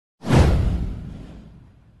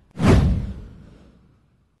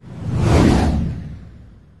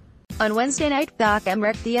On Wednesday night,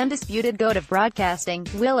 Emrick, the undisputed GOAT of broadcasting,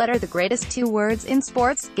 will utter the greatest two words in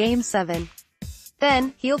sports, Game 7.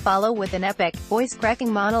 Then, he'll follow with an epic,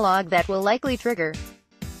 voice-cracking monologue that will likely trigger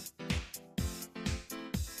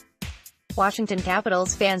Washington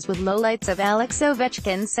Capitals fans with lowlights of Alex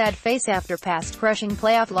Ovechkin's sad face after past crushing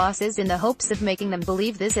playoff losses in the hopes of making them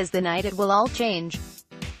believe this is the night it will all change.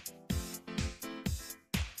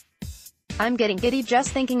 "I'm getting giddy just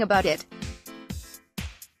thinking about it.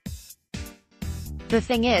 The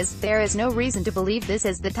thing is, there is no reason to believe this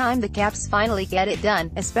is the time the Caps finally get it done,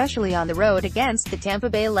 especially on the road against the Tampa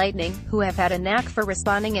Bay Lightning, who have had a knack for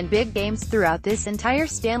responding in big games throughout this entire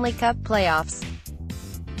Stanley Cup playoffs."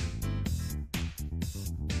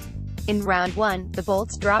 In Round 1, the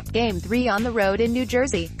Bolts dropped Game 3 on the road in New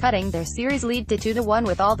Jersey, cutting their series lead to 2-1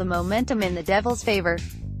 with all the momentum in the Devils' favor.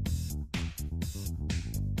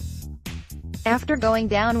 After going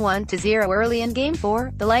down 1-0 early in Game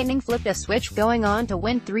 4, the Lightning flipped a switch, going on to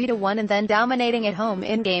win 3-1 and then dominating at home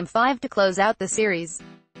in Game 5 to close out the series.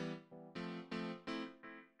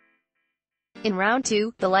 In Round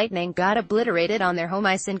 2, the Lightning got obliterated on their home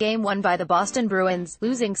ice in Game 1 by the Boston Bruins,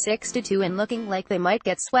 losing 6-2 and looking like they might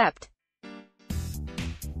get swept.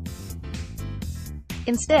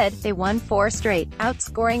 Instead, they won 4 straight,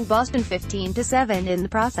 outscoring Boston 15-7 in the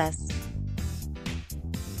process.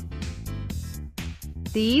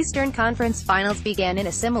 The Eastern Conference Finals began in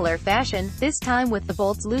a similar fashion, this time with the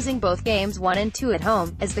Bolts losing both games 1 and 2 at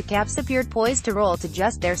home, as the Caps appeared poised to roll to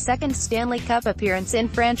just their second Stanley Cup appearance in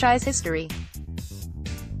franchise history.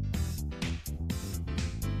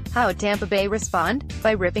 How'd Tampa Bay respond?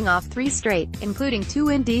 By ripping off 3 straight, including 2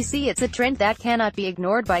 in DC. It's a trend that cannot be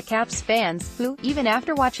ignored by Caps fans, who, even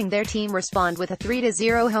after watching their team respond with a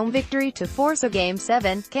 3-0 home victory to force a Game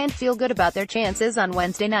 7, can't feel good about their chances on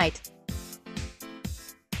Wednesday night.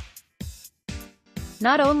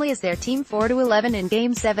 Not only is their team 4-11 in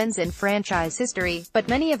Game 7s in franchise history, but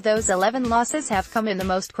many of those 11 losses have come in the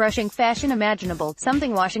most crushing fashion imaginable,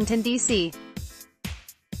 something Washington, D.C.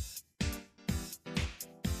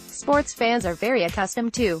 sports fans are very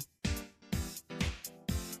accustomed to.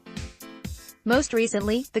 Most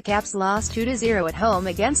recently, the Caps lost 2-0 at home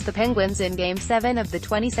against the Penguins in Game 7 of the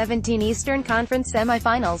 2017 Eastern Conference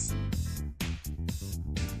semifinals.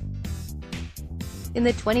 In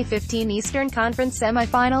the 2015 Eastern Conference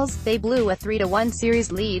semifinals, they blew a 3-1 series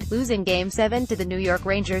lead, losing Game 7 to the New York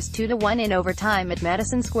Rangers 2-1 in overtime at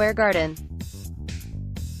Madison Square Garden.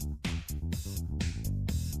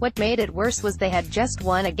 What made it worse was they had just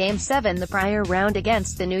won a Game 7 the prior round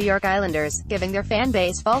against the New York Islanders, giving their fan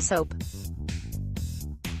base false hope.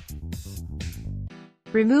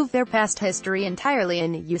 Remove their past history entirely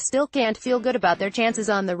and you still can't feel good about their chances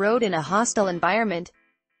on the road in a hostile environment.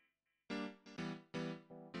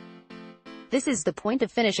 This is the point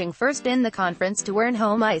of finishing first in the conference to earn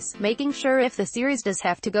home ice, making sure if the series does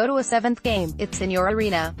have to go to a 7th game, it's in your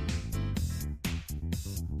arena.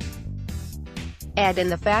 Add in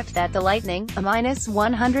the fact that the Lightning, a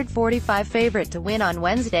 -145 favorite to win on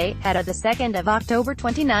Wednesday, had a 2nd of October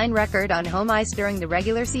 29 record on home ice during the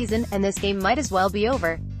regular season, and this game might as well be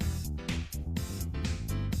over.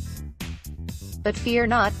 But fear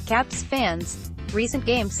not, Caps fans. Recent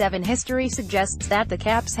Game 7 history suggests that the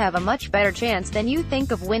Caps have a much better chance than you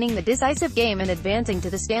think of winning the decisive game and advancing to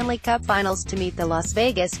the Stanley Cup Finals to meet the Las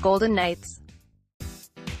Vegas Golden Knights.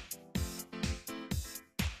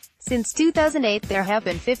 Since 2008 there have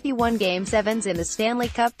been 51 Game 7s in the Stanley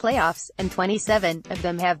Cup playoffs, and 27 of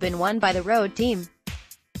them have been won by the road team.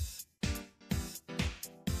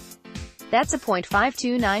 That's a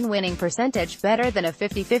 .529 winning percentage, better than a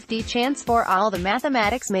 50-50 chance for all the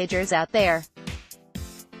mathematics majors out there.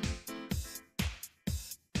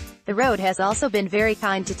 The road has also been very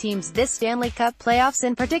kind to teams this Stanley Cup playoffs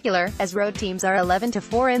in particular, as road teams are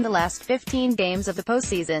 11-4 in the last 15 games of the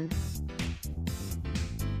postseason.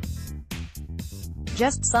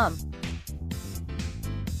 Just some.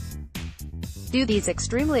 Do these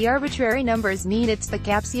extremely arbitrary numbers mean it's the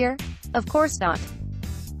Caps' year? Of course not.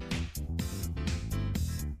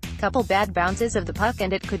 Couple bad bounces of the puck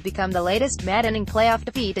and it could become the latest maddening playoff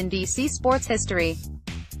defeat in DC sports history.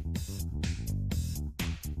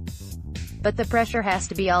 But the pressure has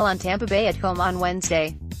to be all on Tampa Bay at home on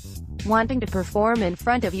Wednesday. Wanting to perform in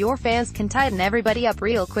front of your fans can tighten everybody up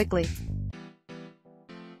real quickly.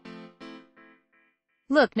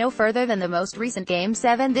 Look no further than the most recent Game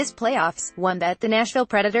 7 this playoffs, one that the Nashville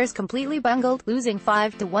Predators completely bungled, losing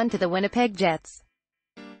 5-1 to the Winnipeg Jets.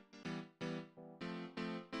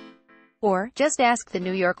 Or, just ask the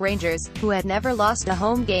New York Rangers, who had never lost a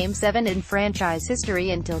home Game 7 in franchise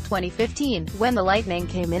history until 2015, when the Lightning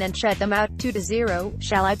came in and shut them out 2-0.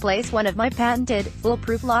 Shall I place one of my patented,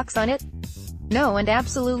 foolproof locks on it? No and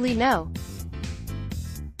absolutely no.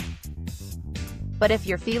 But if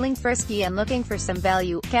you're feeling frisky and looking for some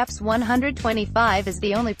value, Caps 125 is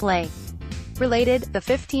the only play. Related, the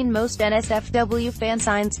 15 most NSFW fan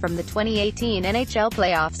signs from the 2018 NHL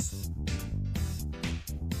playoffs.